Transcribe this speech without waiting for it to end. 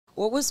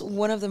What was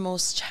one of the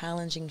most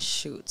challenging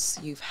shoots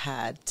you've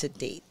had to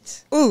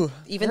date? Ooh,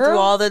 Even through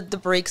all the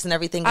breaks and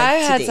everything. Like,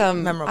 I've had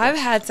some memorable. I've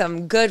had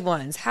some good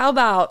ones. How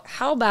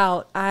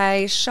about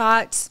I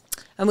shot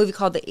a movie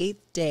called The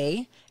Eighth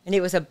Day, and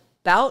it was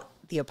about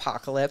the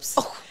apocalypse.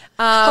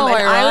 How and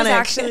I was ironic.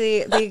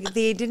 actually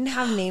they didn't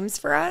have names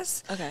for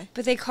us. Okay.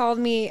 But they called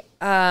me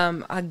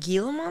a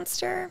Gila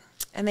monster,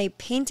 and they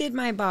painted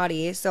my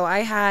body. So I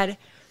had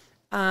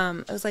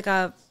it was like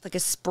a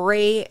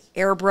spray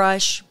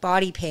airbrush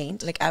body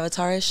paint. Like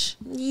Avatar-ish?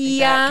 Yeah. Like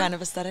that kind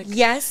of aesthetic?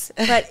 Yes,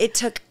 but it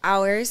took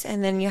hours,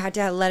 and then you had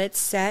to let it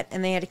set,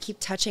 and they had to keep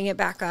touching it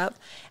back up.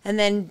 And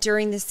then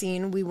during the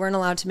scene, we weren't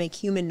allowed to make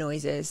human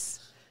noises.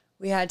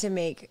 We had to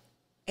make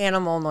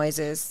animal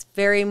noises,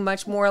 very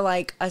much more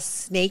like a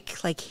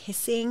snake, like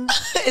hissing.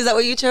 Is that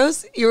what you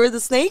chose? You were the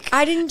snake?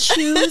 I didn't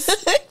choose.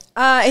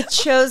 It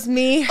chose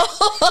me.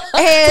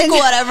 Like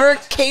whatever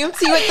came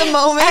to you at the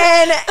moment.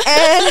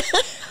 And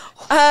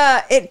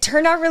it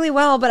turned out really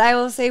well, but I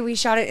will say we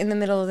shot it in the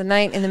middle of the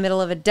night, in the middle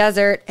of a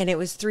desert, and it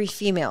was 3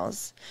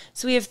 females.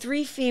 So we have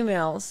 3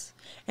 females,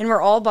 and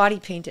we're all body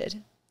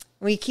painted.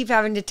 We keep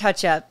having to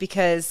touch up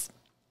because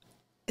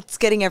it's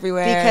getting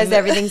everywhere. Because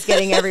everything's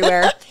getting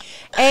everywhere.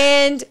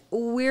 And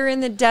we're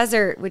in the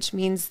desert, which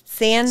means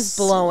sand's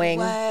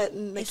blowing.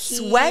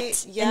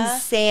 Sweat yeah.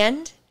 and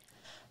sand.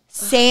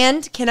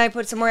 Sand. Can I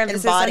put some more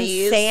emphasis on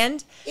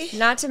sand?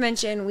 Not to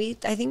mention,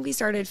 I think we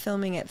started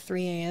filming at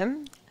 3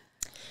 a.m.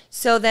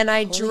 So then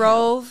I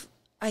drove.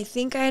 I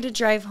think I had to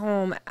drive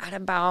home at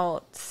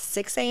about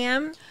 6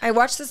 a.m. I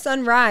watched the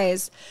sun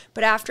rise,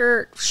 but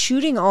after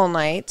shooting all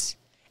night,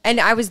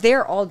 and I was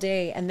there all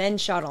day and then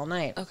shot all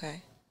night.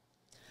 Okay.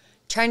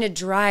 Trying to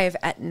drive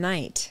at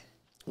night.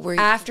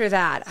 After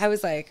that, I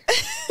was like,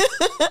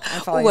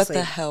 I'm falling what asleep.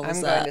 The hell was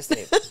I'm that? going to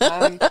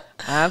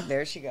sleep.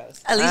 There she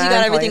goes. At least you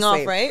got everything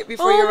off, right?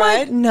 Before your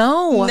ride?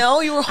 No. No,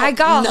 you were home. I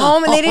got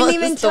home and they didn't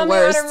even tell me how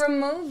worst. to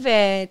remove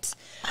it.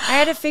 I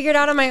had to figure it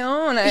out on my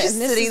own. You're just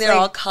sitting there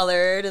all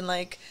colored and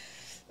like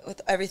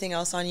with everything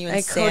else on you. And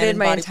I coated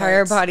my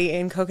entire body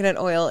in coconut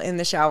oil in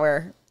the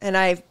shower, and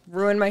I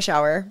ruined my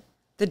shower.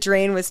 The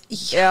drain was,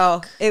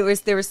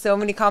 there were so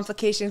many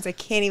complications. I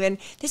can't even,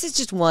 this is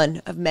just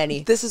one of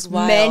many. This is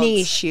wild.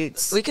 Many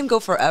shoots. We can go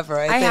forever,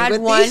 I think, had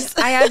with one. these.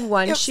 I had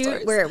one shoot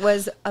stories. where it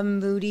was a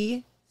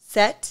moody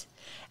set,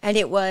 and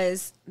it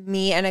was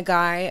me and a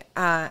guy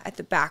at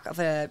the back of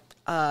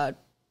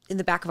in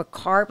the back of a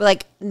car, but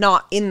like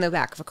not in the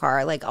back of a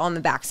car, like on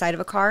the back side of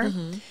a car.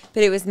 Mm-hmm.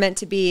 But it was meant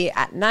to be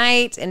at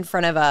night in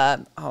front of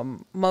a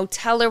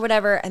motel or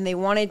whatever, and they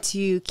wanted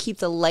to keep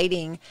the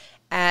lighting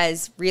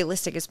as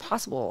realistic as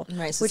possible,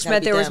 right, so which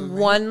meant there was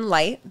one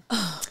light,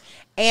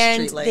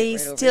 and they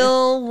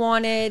still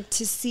wanted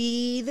to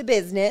see the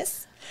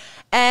business,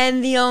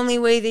 and the only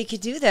way they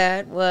could do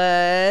that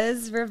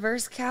was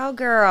reverse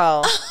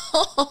cowgirl.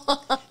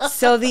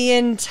 So the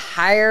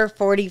entire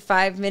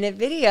 45-minute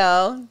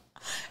video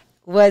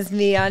was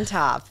me on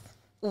top.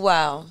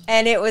 Wow.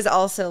 And it was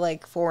also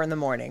like 4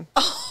 a.m.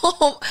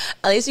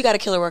 At least you got a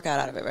killer workout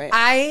out of it,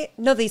 right?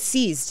 No, they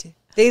seized.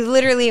 They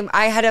literally,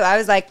 I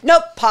was like,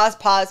 nope, pause.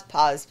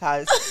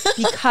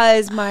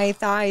 Because my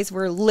thighs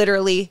were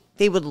literally,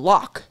 they would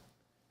lock.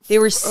 They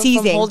were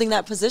seizing. From holding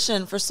that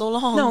position for so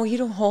long. No, you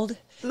don't hold.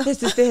 No.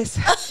 This is this.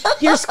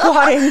 You're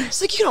squatting.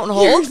 It's like you don't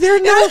hold.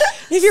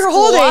 If you're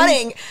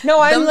holding.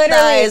 No, I'm literally.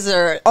 Thighs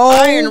are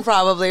iron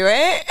probably,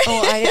 right?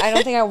 I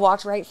don't think I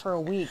walked right for a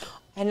week.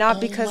 And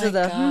not because of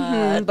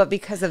the, but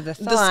because of the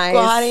thighs. The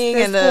squatting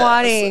and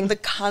squatting. The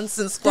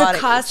constant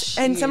squatting.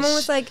 And someone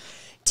was like,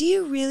 do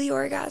you really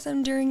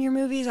orgasm during your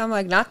movies? I'm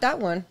like, not that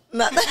one.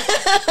 Not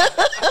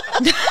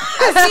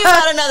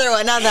another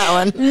one. Not that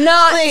one.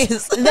 Not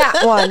Please.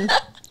 That one.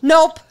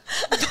 Nope.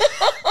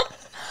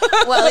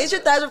 Well, at least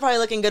your thighs were probably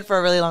looking good for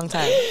a really long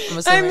time.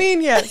 I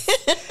mean, yes.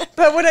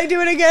 But would I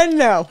do it again?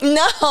 No. No.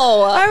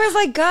 I was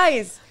like,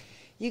 guys,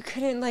 you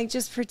couldn't like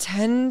just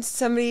pretend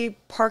somebody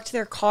parked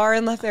their car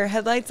and left their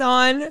headlights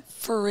on?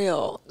 For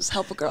real. Just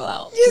help a girl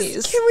out,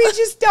 please. Can we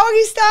just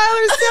doggy style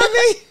or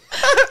something?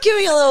 Give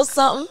me a little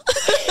something.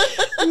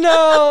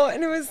 No.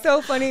 And it was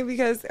so funny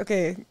because,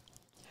 okay,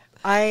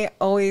 I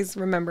always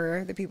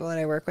remember the people that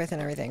I work with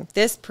and everything.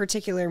 This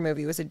particular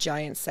movie was a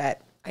giant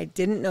set. I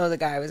didn't know the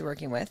guy I was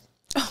working with.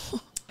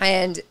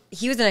 And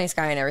he was a nice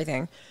guy and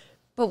everything.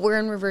 But we're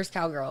in reverse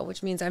cowgirl,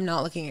 which means I'm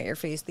not looking at your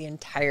face the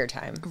entire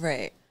time.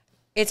 Right.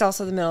 It's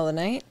also the middle of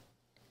the night.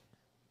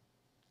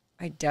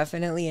 I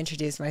definitely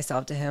introduced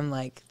myself to him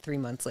like 3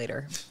 months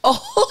later.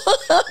 Oh.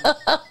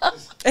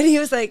 And he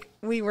was like,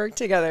 we work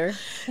together.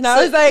 And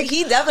I was like,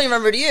 he definitely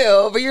remembered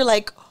you, but you're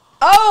like,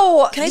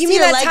 oh, can I see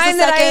your legs a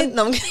second?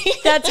 No, I'm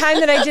kidding. That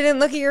time that I didn't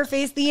look at your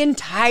face the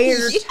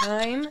entire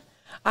time,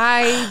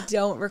 I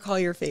don't recall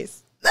your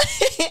face.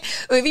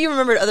 Maybe you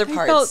remembered other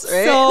parts,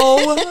 right?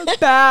 So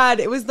bad.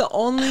 It was the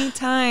only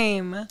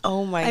time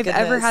I've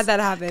ever had that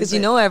happen. Because you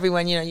know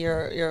everyone,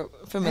 you're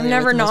familiar I'm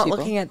never with most not people.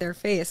 looking at their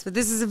face, but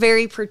this is a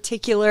very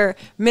particular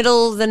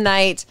middle of the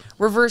night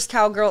reverse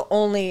cowgirl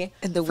only.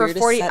 And the for weirdest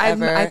 40. set I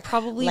ever,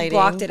 probably lighting.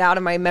 blocked it out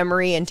of my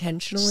memory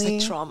intentionally.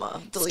 Just like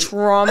trauma. Delete.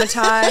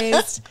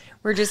 Traumatized.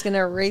 We're just gonna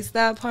erase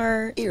that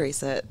part.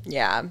 Erase it.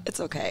 Yeah. It's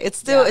okay. It's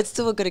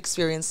still a good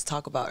experience to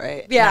talk about,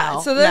 right? Yeah, Now-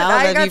 so then now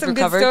I that got you've some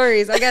recovered, good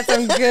stories. I got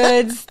some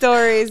good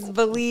stories,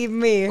 believe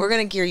me. We're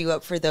gonna gear you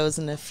up for those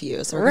in a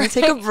few. So we're gonna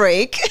take a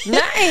break.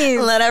 Nice.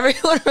 Let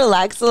everyone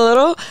relax a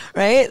little,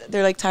 right?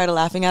 They're like tired of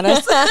laughing at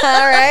us. All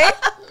right.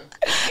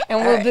 And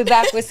we'll be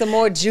back with some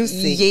more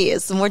juicy. Yeah,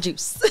 some more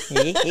juice.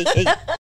 Hey, hey, hey.